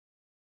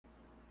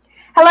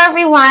Hello,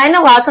 everyone.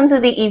 Welcome to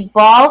the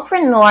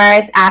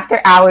Evolvepreneurs After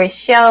Hours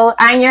show.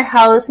 I'm your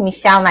host,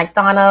 Michelle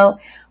McDonald.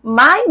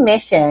 My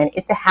mission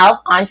is to help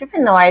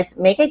entrepreneurs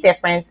make a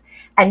difference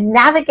and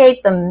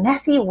navigate the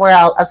messy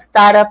world of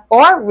startup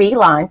or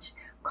relaunch,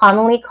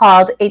 commonly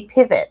called a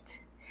pivot.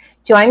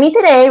 Join me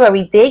today where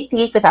we dig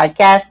deep with our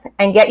guests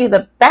and get you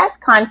the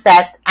best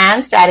concepts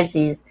and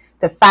strategies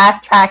to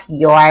fast track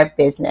your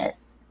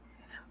business.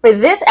 For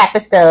this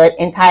episode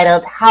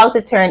entitled How to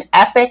Turn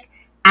Epic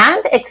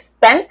and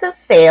Expensive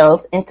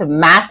Fails into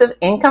Massive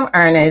Income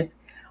Earners,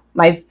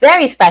 my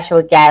very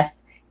special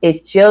guest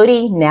is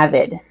Jody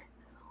Nevid,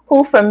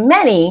 who for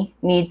many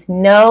needs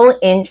no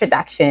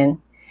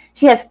introduction.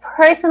 She has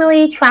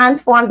personally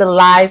transformed the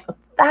lives of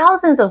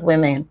thousands of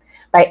women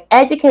by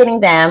educating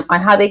them on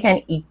how they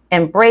can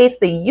embrace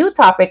the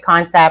utopic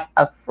concept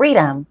of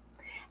freedom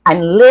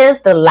and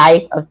live the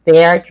life of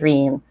their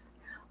dreams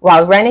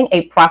while running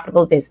a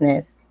profitable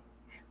business.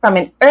 From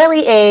an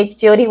early age,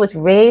 Jody was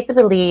raised to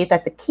believe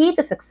that the key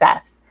to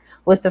success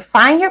was to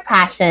find your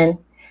passion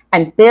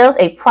and build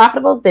a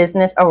profitable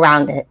business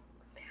around it,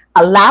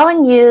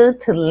 allowing you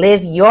to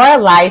live your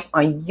life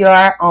on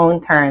your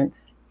own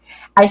terms.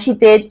 And she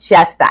did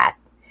just that,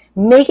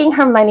 making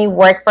her money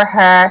work for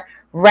her,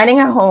 running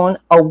her own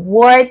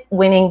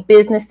award-winning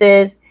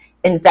businesses,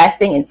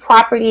 investing in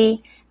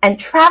property, and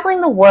traveling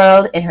the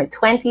world in her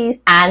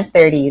 20s and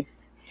 30s.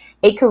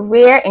 A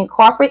career in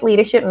corporate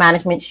leadership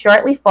management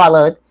shortly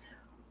followed,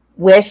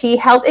 where she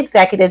helped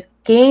executives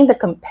gain the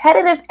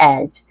competitive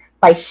edge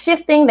by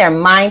shifting their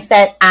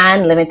mindset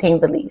and limiting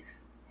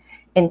beliefs.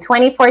 In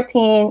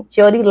 2014,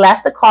 Jody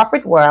left the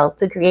corporate world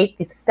to create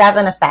the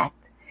Seven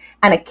Effect,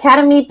 an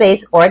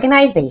academy-based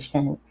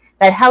organization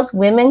that helps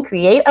women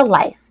create a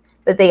life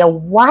that they are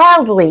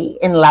wildly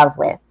in love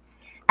with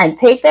and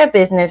take their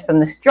business from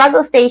the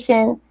struggle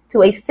station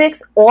to a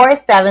 6 or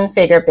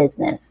 7-figure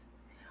business.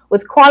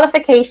 With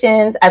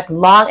qualifications as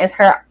long as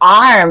her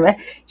arm,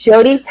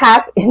 Jody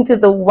taps into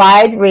the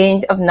wide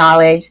range of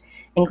knowledge,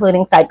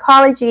 including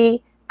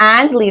psychology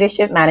and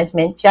leadership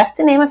management, just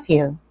to name a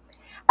few,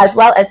 as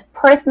well as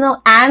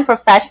personal and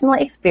professional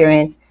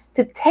experience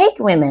to take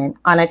women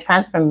on a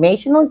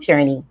transformational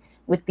journey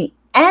with the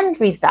end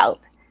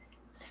result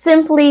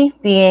simply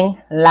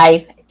being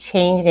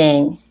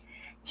life-changing.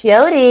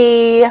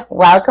 Jody,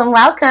 welcome,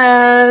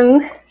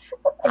 welcome.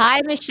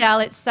 Hi, Michelle.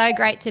 It's so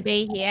great to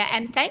be here.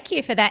 And thank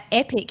you for that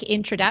epic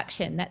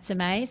introduction. That's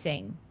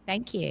amazing.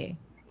 Thank you.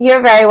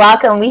 You're very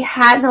welcome. We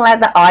had to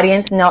let the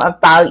audience know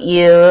about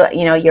you,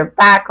 your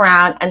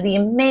background, and the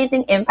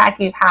amazing impact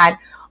you've had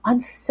on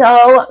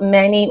so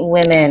many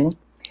women.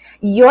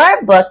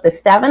 Your book, The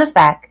Seven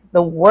Effect,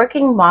 The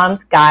Working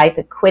Mom's Guide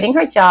to Quitting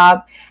Her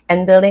Job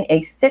and Building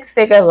a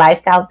 6-Figure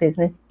Lifestyle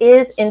Business,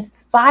 is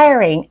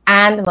inspiring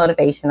and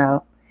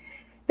motivational.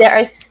 There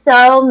are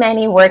so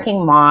many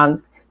working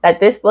moms that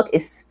this book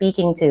is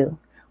speaking to.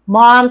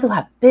 Moms who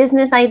have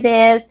business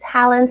ideas,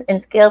 talents,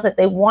 and skills that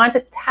they want to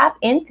tap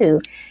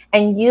into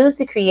and use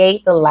to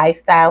create the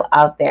lifestyle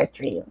of their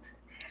dreams.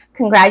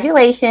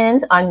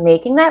 Congratulations on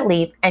making that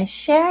leap and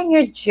sharing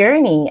your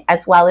journey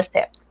as well as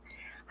tips.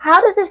 How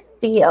does it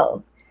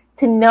feel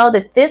to know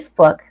that this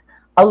book,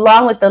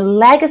 along with the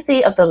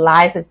legacy of the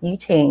lives that you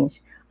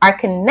change, are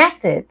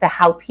connected to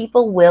how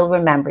people will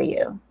remember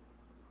you?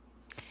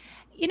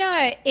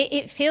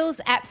 It feels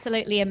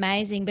absolutely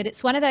amazing, but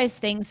it's one of those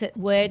things that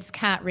words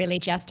can't really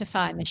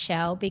justify,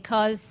 Michelle,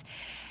 because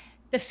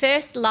the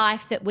first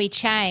life that we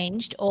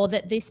changed or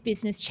that this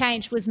business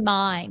changed was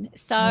mine.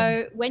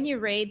 So when you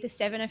read The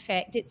Seven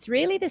Effect, it's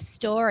really the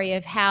story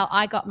of how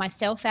I got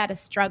myself out of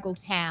struggle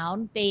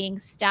town, being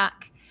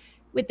stuck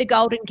with the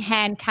golden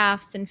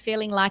handcuffs and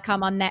feeling like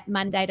I'm on that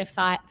Monday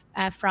to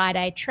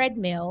Friday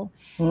treadmill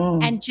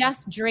and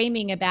just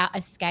dreaming about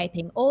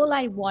escaping. All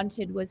I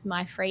wanted was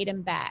my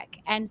freedom back.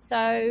 And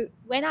so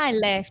when I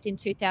left in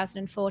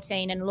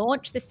 2014 and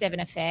launched The Seven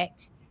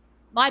Effect,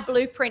 my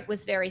blueprint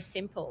was very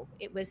simple.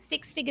 It was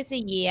 6 figures a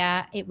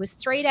year. It was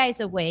 3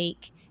 days a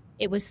week.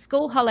 It was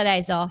school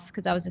holidays off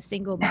because I was a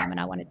single mom and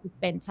I wanted to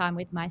spend time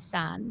with my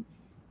son.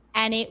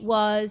 And it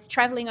was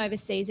traveling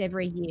overseas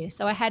every year.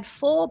 So I had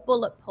 4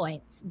 bullet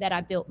points that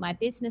I built my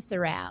business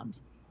around.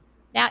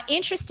 Now,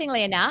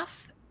 interestingly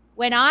enough,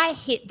 when I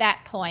hit that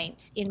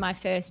point in my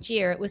first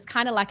year, it was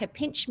kind of like a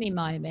pinch me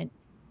moment.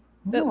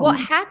 But what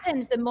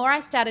happened, the more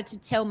I started to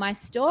tell my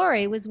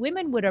story, was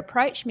women would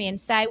approach me and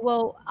say,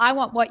 well, I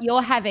want what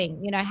you're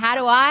having. How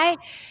do I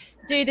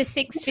do the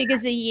 6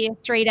 figures a year,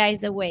 3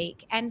 days a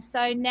week? And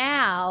so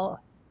now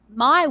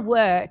my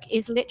work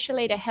is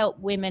literally to help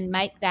women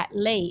make that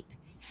leap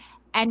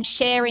and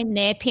share in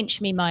their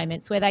pinch me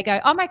moments where they go,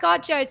 oh my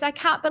God, Joes, I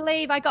can't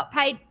believe I got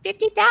paid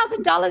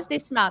 $50,000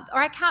 this month.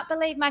 Or I can't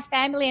believe my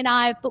family and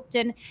I have booked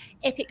an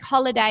epic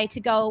holiday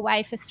to go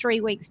away for 3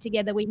 weeks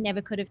together. We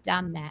never could have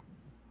done that.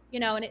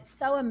 And it's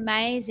so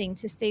amazing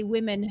to see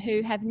women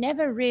who have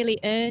never really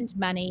earned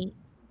money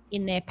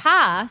in their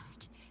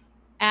past,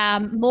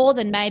 more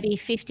than maybe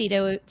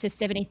 $50,000 to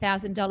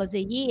 $70,000 a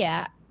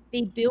year,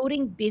 be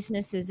building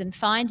businesses and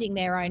finding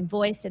their own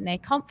voice and their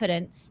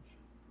confidence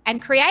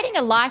and creating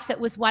a life that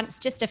was once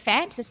just a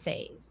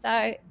fantasy.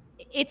 So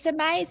it's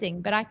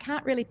amazing, but I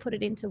can't really put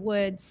it into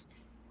words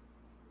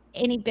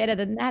any better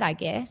than that, I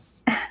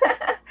guess.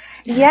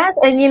 Yes,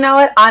 and you know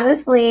what?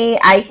 Honestly,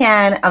 I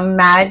can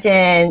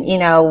imagine,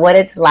 what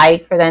it's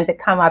like for them to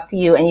come up to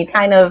you and you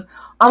kind of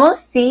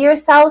almost see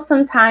yourself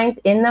sometimes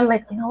in them,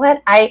 like, you know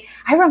what? I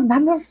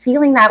remember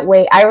feeling that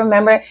way. I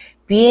remember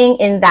being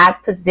in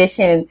that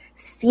position,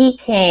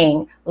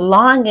 seeking,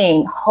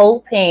 longing,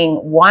 hoping,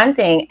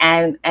 wanting,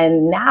 and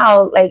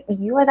now, like,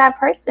 you are that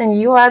person.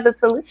 You are the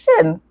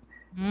solution.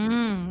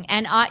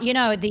 And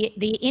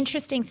the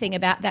interesting thing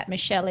about that,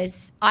 Michelle,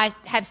 is I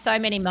have so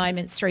many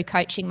moments through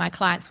coaching my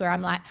clients where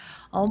I'm like,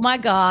 oh my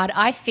God,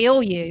 I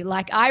feel you.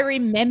 Like, I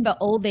remember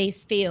all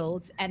these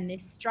feels and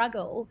this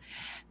struggle.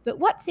 But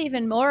what's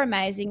even more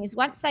amazing is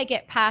once they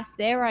get past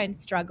their own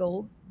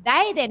struggle,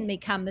 they then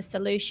become the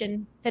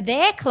solution for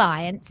their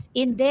clients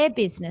in their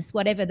business,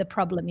 whatever the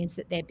problem is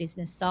that their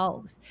business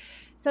solves.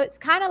 So it's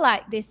kind of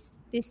like this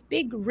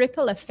big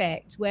ripple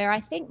effect where I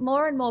think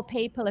more and more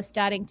people are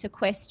starting to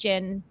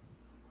question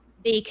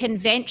the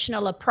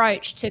conventional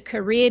approach to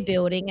career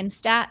building and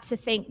start to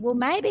think, well,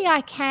 maybe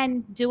I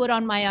can do it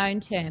on my own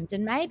terms.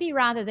 And maybe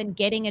rather than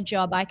getting a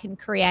job, I can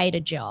create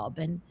a job.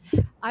 And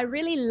I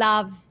really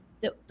love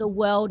that the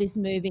world is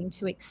moving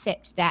to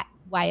accept that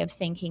way of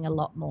thinking a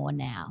lot more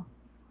now.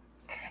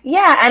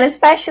 Yeah, and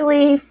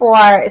especially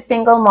for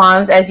single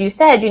moms, as you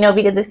said,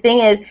 because the thing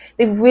is,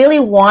 they really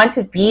want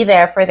to be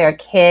there for their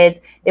kids.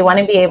 They want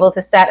to be able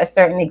to set a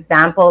certain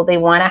example. They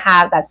want to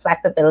have that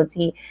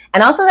flexibility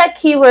and also that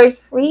keyword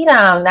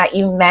freedom that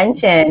you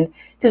mentioned,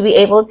 to be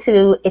able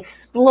to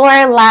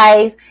explore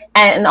life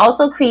and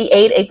also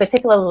create a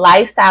particular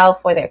lifestyle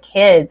for their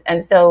kids.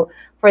 And so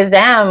for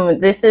them,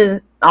 this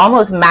is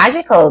almost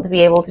magical to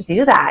be able to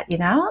do that,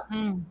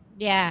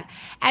 Yeah.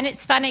 And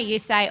it's funny you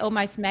say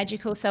almost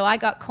magical. So I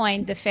got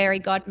coined the fairy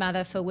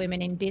godmother for women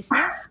in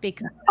business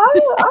because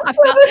I've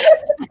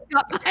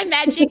got my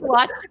magic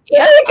wand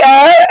here. There you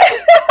go.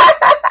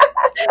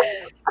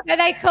 So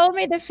they call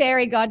me the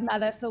fairy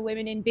godmother for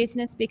women in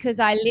business because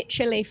I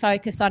literally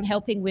focus on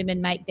helping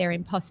women make their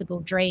impossible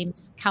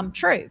dreams come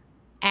true.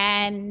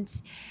 And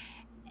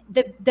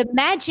the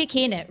magic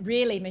in it,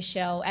 really,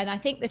 Michelle, and I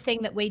think the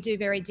thing that we do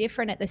very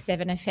different at the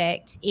Seven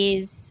Effect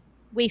is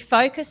we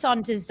focus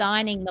on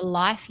designing the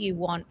life you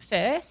want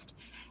first,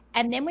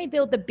 and then we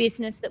build the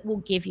business that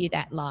will give you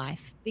that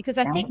life. Because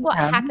I think what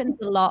happens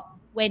a lot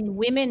when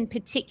women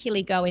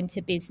particularly go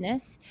into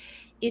business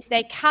is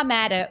they come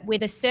at it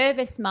with a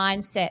service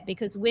mindset,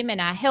 because women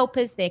are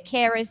helpers, they're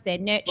carers, they're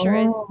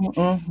nurturers,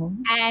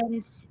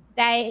 and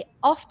they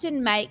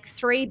often make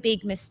three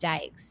big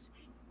mistakes.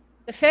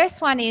 The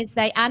first one is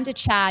they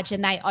undercharge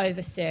and they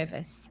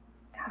overservice.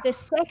 The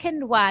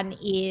second one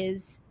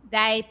is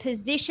they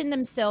position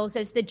themselves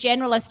as the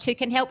generalist who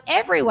can help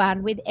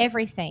everyone with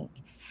everything.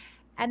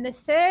 And the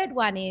third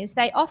one is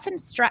they often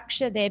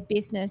structure their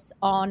business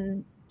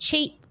on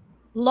cheap,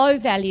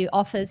 low-value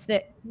offers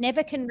that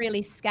never can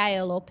really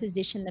scale or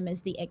position them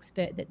as the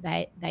expert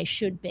that they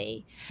should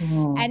be.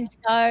 And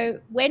so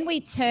when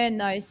we turn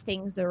those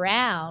things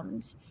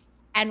around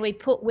and we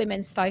put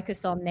women's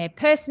focus on their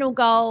personal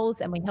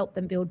goals and we help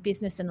them build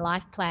business and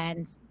life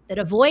plans that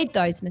avoid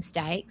those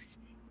mistakes,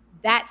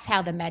 that's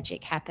how the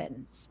magic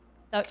happens.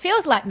 So it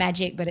feels like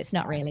magic, but it's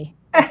not really.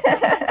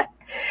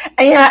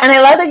 Yeah, and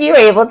I love that you were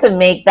able to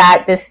make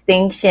that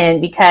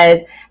distinction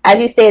because, as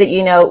you stated,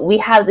 we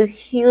have this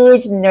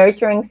huge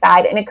nurturing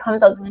side, and it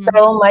comes out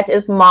so much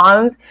as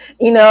moms.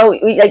 We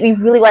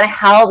really want to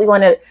help, we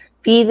want to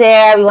be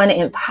there, we want to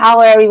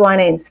empower, we want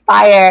to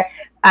inspire.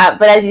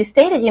 But as you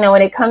stated,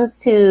 when it comes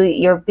to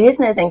your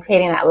business and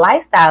creating that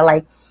lifestyle,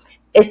 like,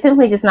 it's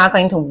simply just not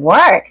going to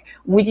work.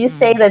 Would you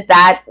say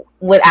that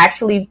would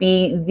actually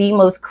be the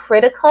most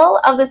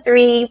critical of the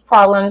three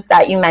problems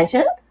that you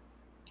mentioned?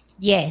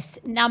 Yes,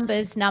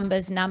 numbers.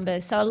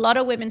 So a lot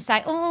of women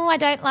say, oh, I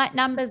don't like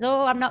numbers.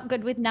 Oh, I'm not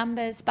good with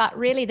numbers. But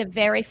really the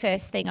very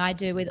first thing I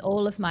do with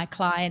all of my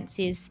clients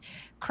is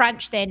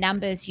crunch their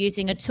numbers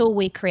using a tool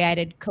we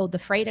created called the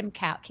Freedom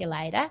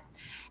Calculator.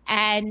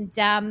 And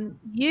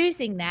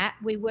using that,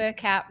 we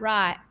work out,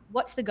 right,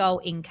 what's the goal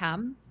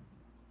income?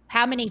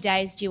 How many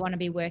days do you want to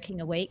be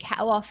working a week?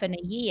 How often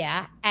a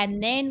year?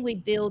 And then we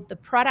build the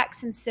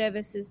products and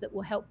services that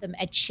will help them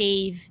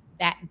achieve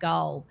that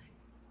goal.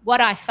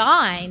 What I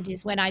find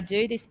is when I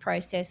do this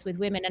process with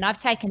women, and I've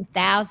taken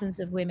thousands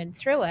of women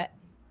through it,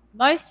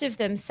 most of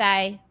them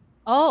say,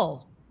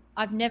 oh,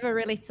 I've never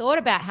really thought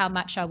about how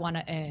much I want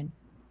to earn.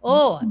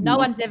 Or no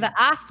one's ever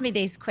asked me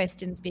these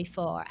questions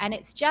before. And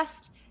it's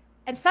just,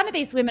 and some of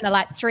these women are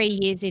like 3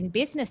 years in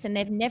business and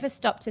they've never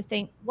stopped to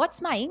think,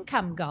 what's my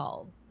income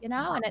goal? And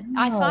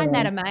I find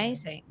that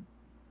amazing.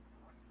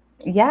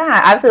 Yeah,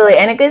 absolutely.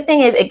 And a good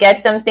thing is it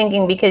gets them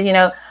thinking because,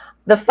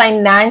 the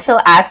financial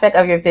aspect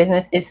of your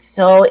business is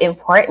so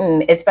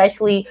important,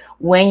 especially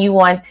when you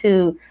want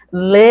to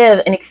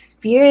live and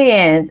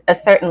experience a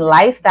certain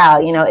lifestyle.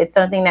 It's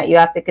something that you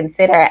have to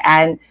consider.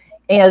 And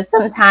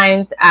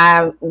sometimes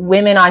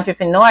women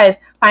entrepreneurs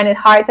find it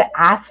hard to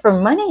ask for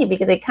money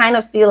because they kind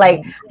of feel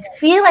like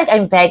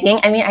I'm begging.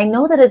 I mean, I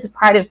know that it's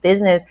part of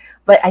business,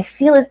 but I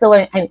feel as though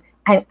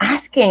I'm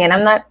asking, and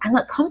I'm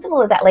not comfortable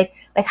with that. Like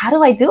how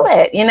do I do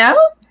it?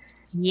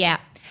 Yeah,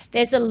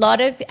 there's a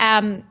lot of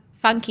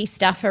funky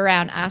stuff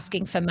around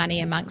asking for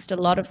money amongst a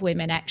lot of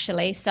women,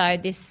 actually. So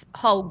this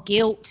whole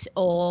guilt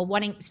or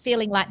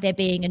feeling like they're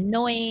being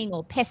annoying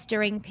or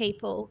pestering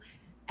people.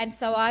 And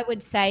so I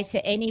would say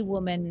to any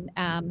woman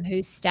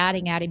who's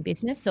starting out in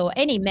business, or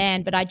any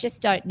man, but I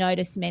just don't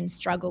notice men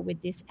struggle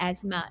with this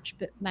as much,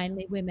 but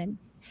mainly women,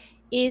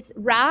 is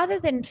rather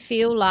than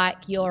feel like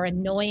you're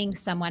annoying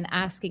someone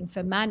asking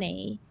for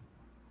money,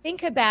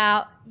 think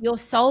about you're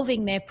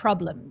solving their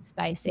problems,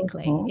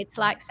 basically. Mm-hmm. It's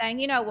like saying,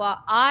 you know what,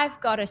 I've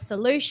got a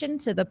solution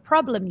to the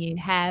problem you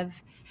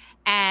have,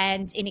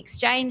 and in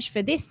exchange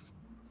for this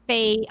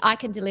fee, I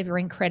can deliver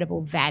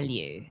incredible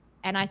value.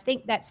 And I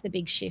think that's the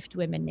big shift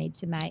women need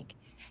to make.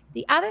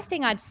 The other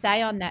thing I'd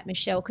say on that,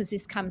 Michelle, because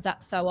this comes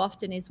up so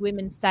often, is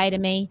women say to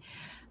me,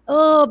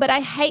 oh, but I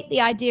hate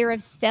the idea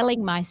of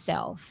selling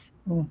myself.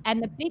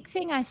 And the big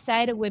thing I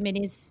say to women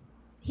is,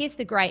 here's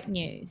the great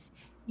news.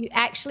 You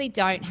actually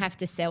don't have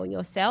to sell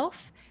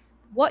yourself.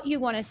 What you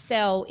want to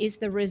sell is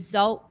the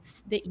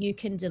results that you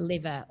can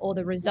deliver, or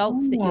the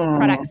results that your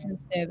products and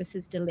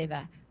services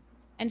deliver.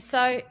 And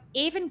so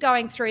even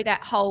going through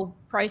that whole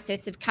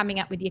process of coming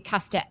up with your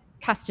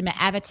customer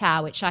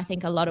avatar, which I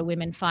think a lot of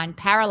women find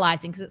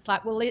paralyzing, because it's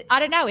like, well, I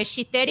don't know, is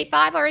she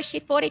 35 or is she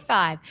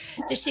 45?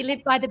 Does she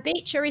live by the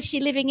beach or is she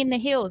living in the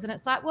hills? And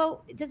it's like,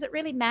 well, does it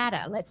really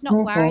matter? Let's not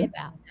worry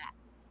about that.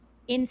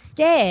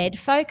 Instead,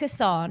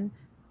 focus on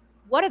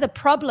what are the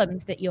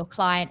problems that your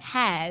client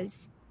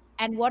has,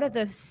 and what are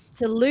the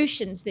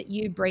solutions that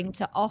you bring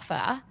to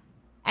offer?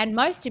 And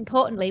most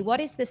importantly, what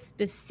is the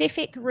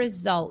specific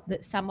result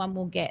that someone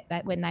will get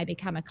when they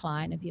become a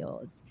client of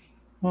yours?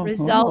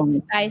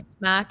 Results-based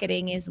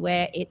marketing is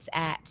where it's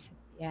at.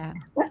 Yeah.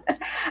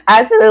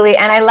 Absolutely.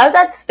 And I love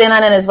that spin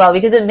on it as well,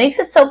 because it makes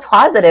it so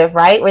positive,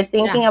 right? We're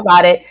thinking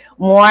about it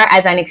more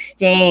as an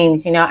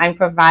exchange. I'm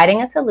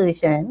providing a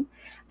solution.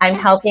 I'm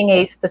helping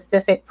a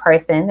specific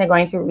person. They're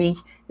going to reach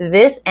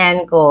this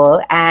end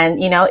goal. And,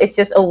 it's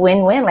just a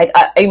win-win, like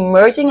a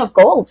merging of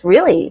goals,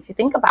 really, if you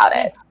think about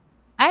it.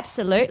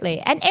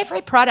 Absolutely. And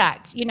every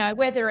product,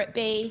 whether it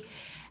be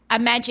a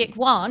magic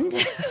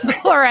wand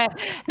or a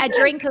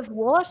drink of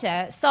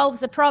water,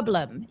 solves a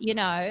problem.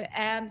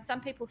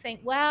 Some people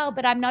think, well,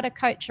 but I'm not a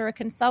coach or a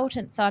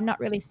consultant, so I'm not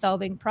really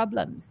solving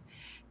problems.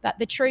 But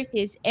the truth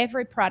is,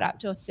 every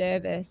product or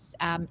service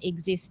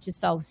exists to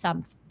solve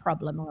some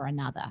problem or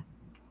another.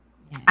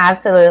 Yeah.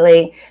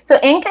 Absolutely. So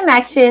in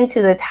connection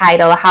to the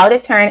title, How to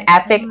Turn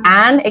Epic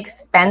and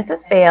Expensive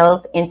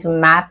Fails into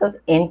Massive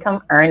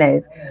Income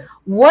Earners,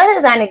 what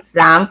is an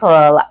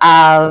example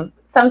of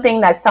something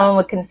that someone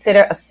would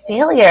consider a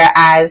failure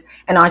as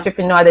an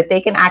entrepreneur that they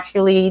can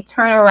actually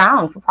turn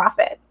around for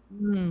profit?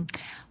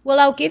 Well,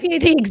 I'll give you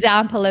the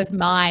example of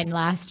mine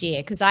last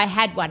year, because I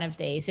had one of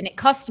these and it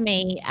cost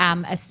me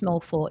a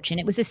small fortune.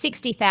 It was a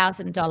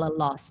 $60,000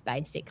 loss,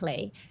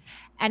 basically.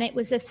 And it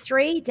was a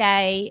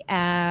 3-day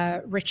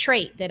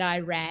retreat that I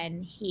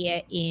ran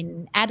here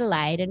in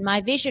Adelaide. And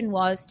my vision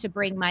was to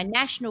bring my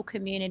national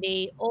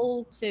community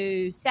all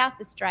to South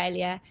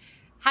Australia,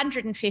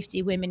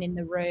 150 women in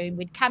the room.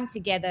 We'd come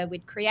together,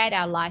 we'd create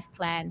our life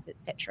plans, et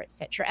cetera, et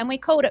cetera. And we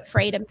called it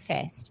Freedom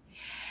Fest.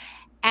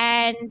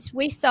 And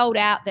we sold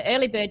out the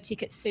early bird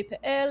tickets super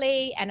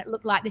early, and it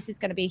looked like this is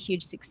going to be a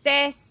huge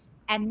success.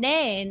 And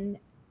then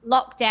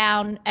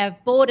lockdown,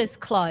 borders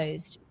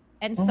closed.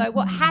 And so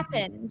what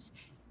happened,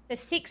 for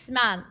 6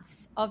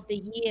 months of the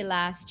year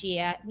last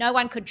year, no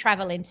one could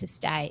travel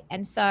interstate.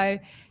 And so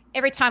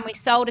every time we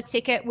sold a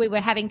ticket, we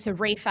were having to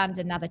refund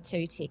another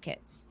 2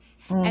 tickets.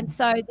 And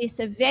so this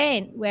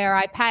event where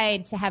I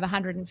paid to have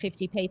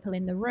 150 people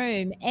in the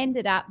room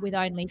ended up with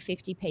only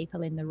 50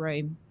 people in the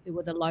room, who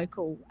were the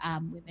local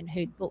women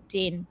who'd booked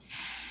in.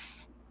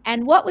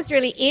 And what was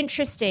really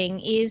interesting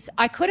is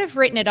I could have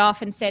written it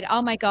off and said,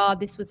 oh my God,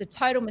 this was a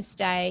total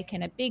mistake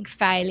and a big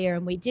failure,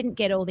 and we didn't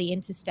get all the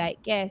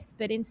interstate guests.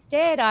 But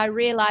instead I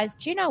realized,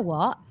 do you know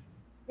what?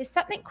 There's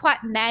something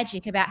quite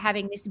magic about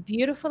having this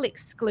beautiful,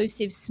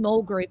 exclusive,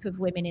 small group of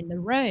women in the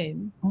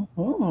room.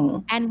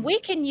 And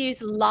we can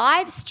use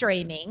live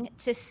streaming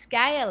to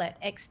scale it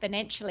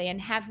exponentially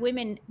and have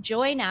women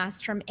join us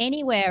from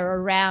anywhere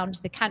around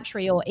the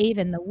country or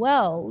even the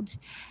world,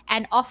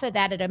 and offer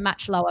that at a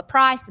much lower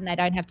price, and they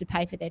don't have to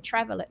pay for their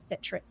travel, et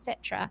cetera, et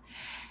cetera.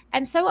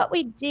 And so what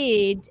we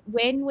did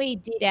when we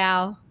did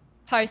our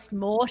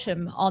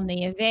post-mortem on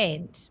the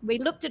event, we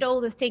looked at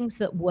all the things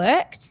that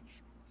worked,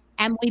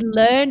 and we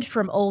learned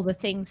from all the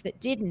things that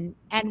didn't.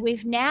 And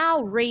we've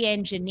now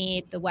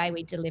re-engineered the way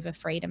we deliver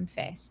Freedom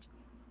Fest.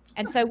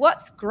 And so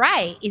what's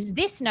great is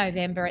this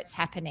November it's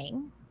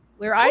happening.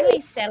 We're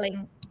only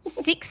selling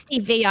 60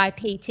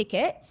 VIP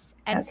tickets.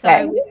 And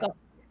so we've got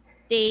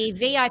the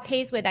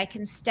VIPs where they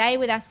can stay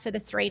with us for the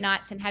 3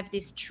 nights and have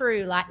this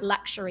true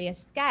luxury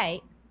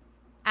escape.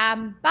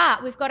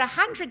 But we've got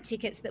 100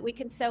 tickets that we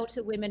can sell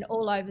to women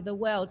all over the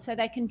world. So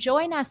they can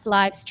join us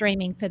live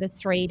streaming for the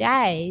 3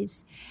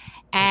 days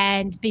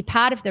and be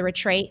part of the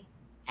retreat,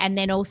 and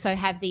then also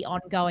have the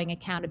ongoing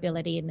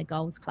accountability in the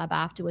Goals Club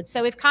afterwards.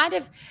 So we've kind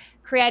of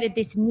created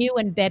this new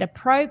and better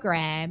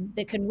program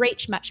that can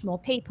reach much more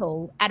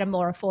people at a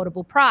more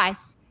affordable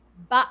price,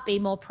 but be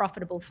more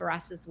profitable for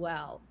us as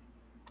well.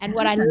 And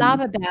what I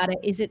love about it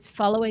is it's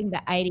following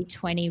the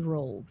 80-20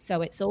 rule.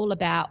 So it's all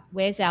about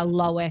where's our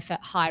low effort,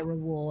 high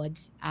reward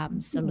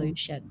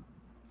solution.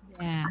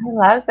 Yeah. I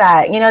love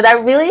that.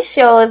 That really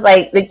shows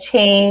like the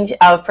change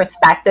of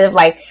perspective,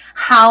 like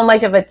how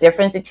much of a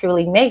difference it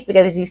truly makes.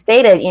 Because as you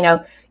stated,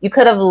 you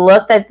could have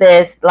looked at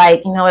this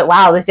like,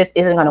 wow, this just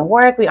isn't going to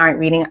work. We aren't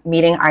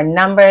meeting our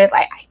numbers.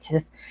 Like,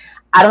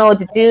 I don't know what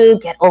to do,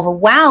 get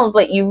overwhelmed.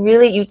 But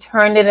you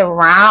turned it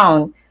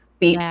around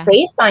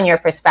based on your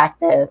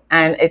perspective.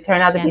 And it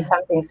turned out to be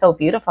something so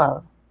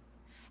beautiful.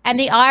 And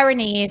the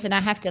irony is, and I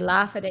have to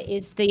laugh at it,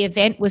 is the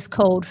event was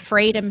called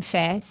Freedom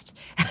Fest,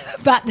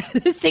 but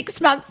the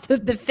 6 months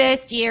of the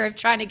first year of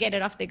trying to get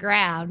it off the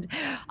ground,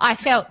 I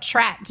felt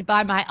trapped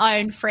by my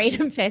own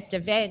Freedom Fest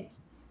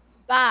event.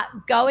 But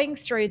going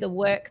through the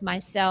work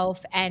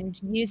myself and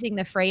using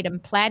the Freedom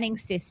Planning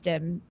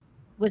system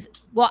was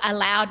what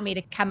allowed me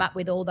to come up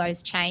with all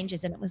those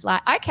changes. And it was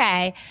like,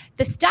 okay,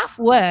 the stuff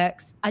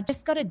works. I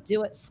just got to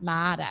do it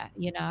smarter,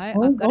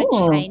 I've got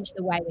to change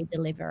the way we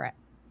deliver it.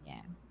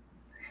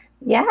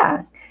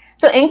 Yeah.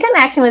 So in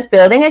connection with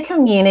building a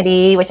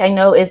community, which I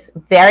know is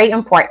very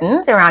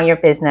important around your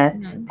business,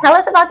 tell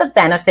us about the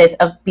benefits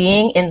of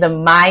being in the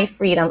My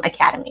Freedom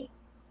Academy.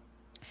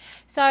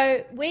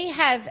 So we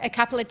have a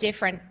couple of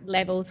different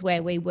levels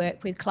where we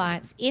work with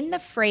clients. In the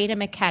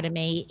Freedom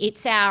Academy,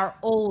 it's our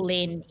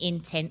all-in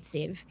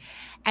intensive.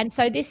 And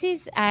so this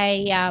is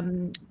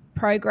a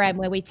program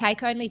where we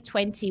take only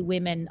 20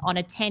 women on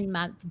a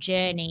 10-month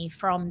journey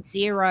from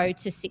 0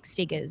 to 6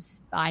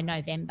 figures by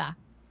November.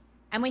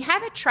 And we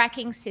have a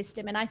tracking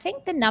system. And I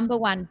think the number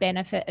one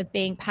benefit of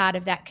being part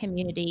of that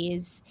community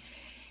is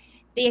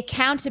the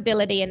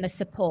accountability and the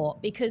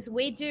support, because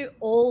we do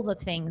all the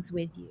things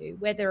with you,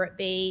 whether it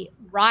be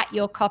write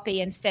your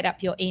copy and set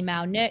up your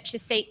email nurture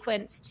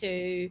sequence,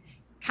 to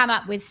come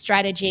up with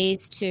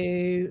strategies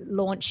to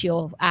launch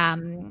your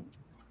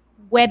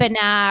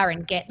webinar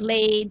and get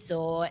leads,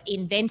 or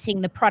inventing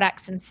the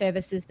products and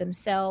services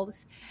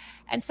themselves.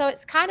 And so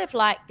it's kind of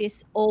like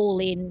this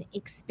all-in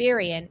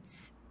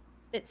experience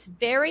that's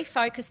very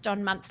focused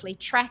on monthly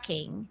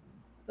tracking.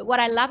 But what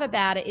I love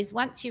about it is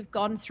once you've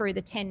gone through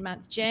the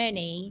 10-month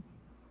journey,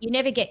 you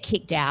never get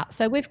kicked out.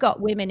 So we've got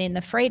women in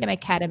the Freedom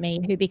Academy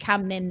who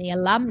become then the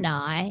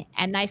alumni,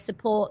 and they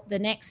support the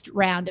next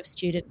round of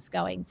students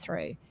going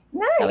through.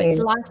 Nice. So it's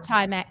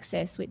lifetime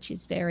access, which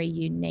is very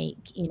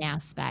unique in our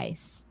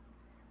space.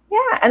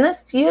 Yeah, and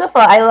that's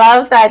beautiful. I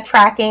love that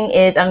tracking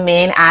is a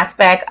main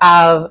aspect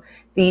of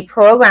the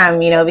program,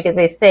 because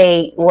they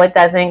say what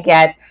doesn't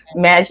get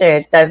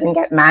measured doesn't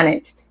get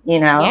managed,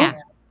 Yeah.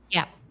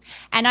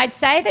 And I'd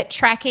say that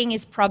tracking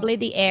is probably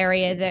the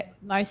area that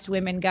most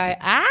women go,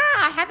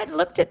 I haven't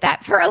looked at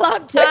that for a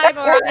long time,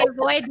 or I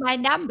avoid my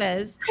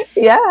numbers.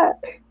 Yeah.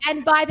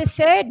 And by the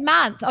 3rd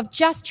month of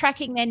just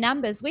tracking their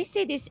numbers, we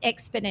see this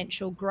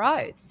exponential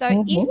growth.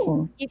 So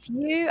if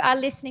you are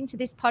listening to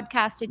this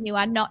podcast and you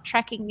are not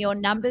tracking your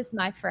numbers,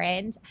 my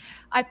friend,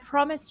 I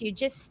promise you,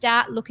 just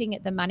start looking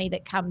at the money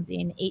that comes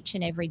in each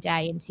and every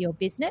day into your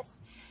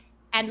business,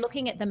 and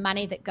looking at the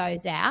money that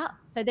goes out.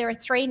 So there are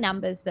 3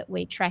 numbers that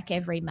we track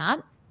every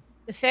month.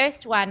 The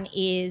first one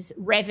is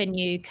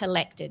revenue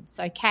collected,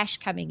 so cash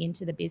coming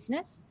into the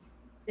business.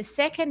 The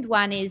second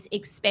one is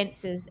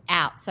expenses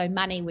out, so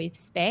money we've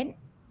spent.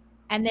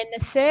 And then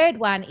the third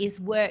one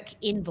is work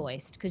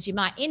invoiced, because you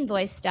might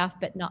invoice stuff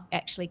but not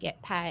actually get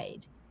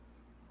paid.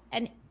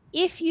 And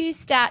if you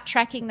start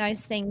tracking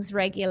those things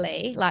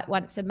regularly, like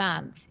once a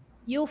month,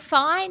 you'll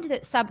find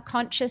that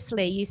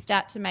subconsciously you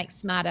start to make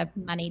smarter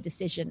money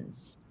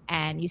decisions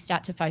and you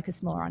start to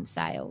focus more on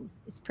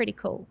sales. It's pretty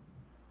cool.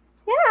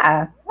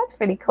 Yeah, that's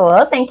pretty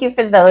cool. Thank you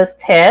for those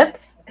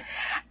tips.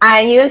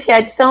 And you have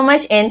shared so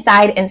much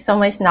insight and so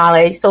much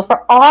knowledge. So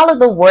for all of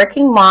the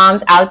working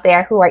moms out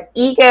there who are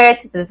eager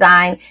to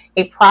design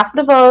a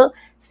profitable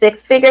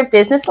 6-figure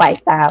business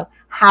lifestyle,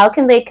 how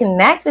can they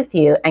connect with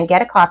you and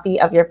get a copy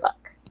of your book?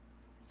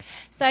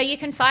 So you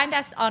can find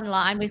us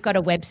online. We've got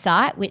a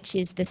website, which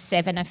is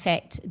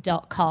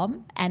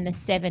the7effect.com, and the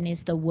 7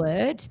 is the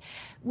word.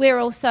 We're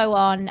also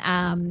on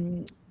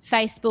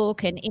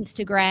Facebook and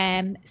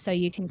Instagram, so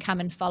you can come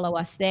and follow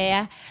us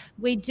there.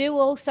 We do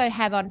also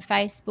have on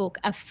Facebook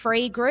a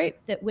free group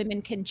that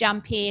women can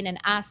jump in and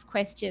ask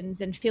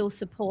questions and feel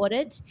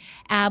supported,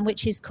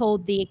 which is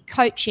called the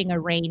Coaching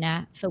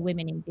Arena for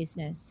Women in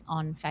Business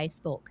on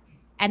Facebook.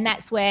 And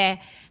that's where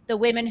the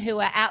women who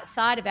are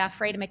outside of our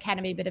Freedom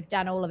Academy but have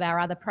done all of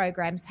our other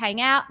programs hang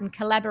out and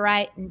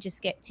collaborate and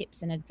just get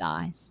tips and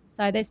advice.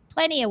 So there's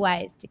plenty of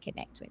ways to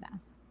connect with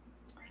us.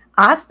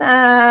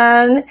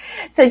 Awesome.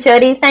 So,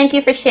 Jody, thank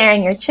you for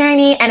sharing your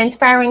journey and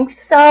inspiring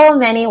so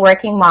many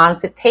working moms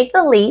to take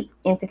the leap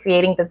into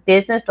creating the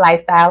business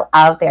lifestyle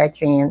of their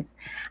dreams.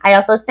 I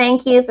also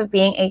thank you for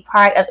being a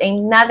part of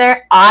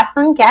another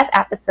awesome guest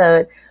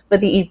episode for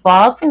the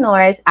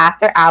Evolvepreneurs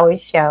After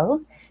Hours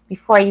show.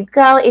 Before you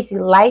go, if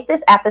you like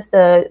this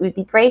episode, we'd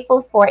be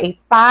grateful for a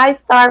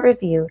 5-star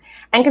review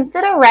and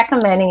consider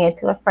recommending it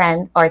to a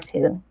friend or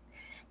two.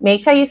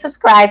 Make sure you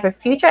subscribe for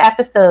future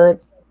episodes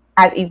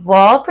at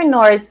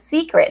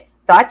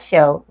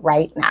evolvepreneurssecrets.show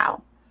right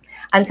now.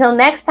 Until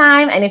next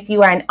time, and if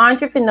you are an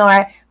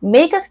entrepreneur,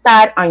 make a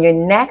start on your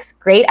next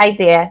great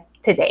idea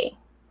today.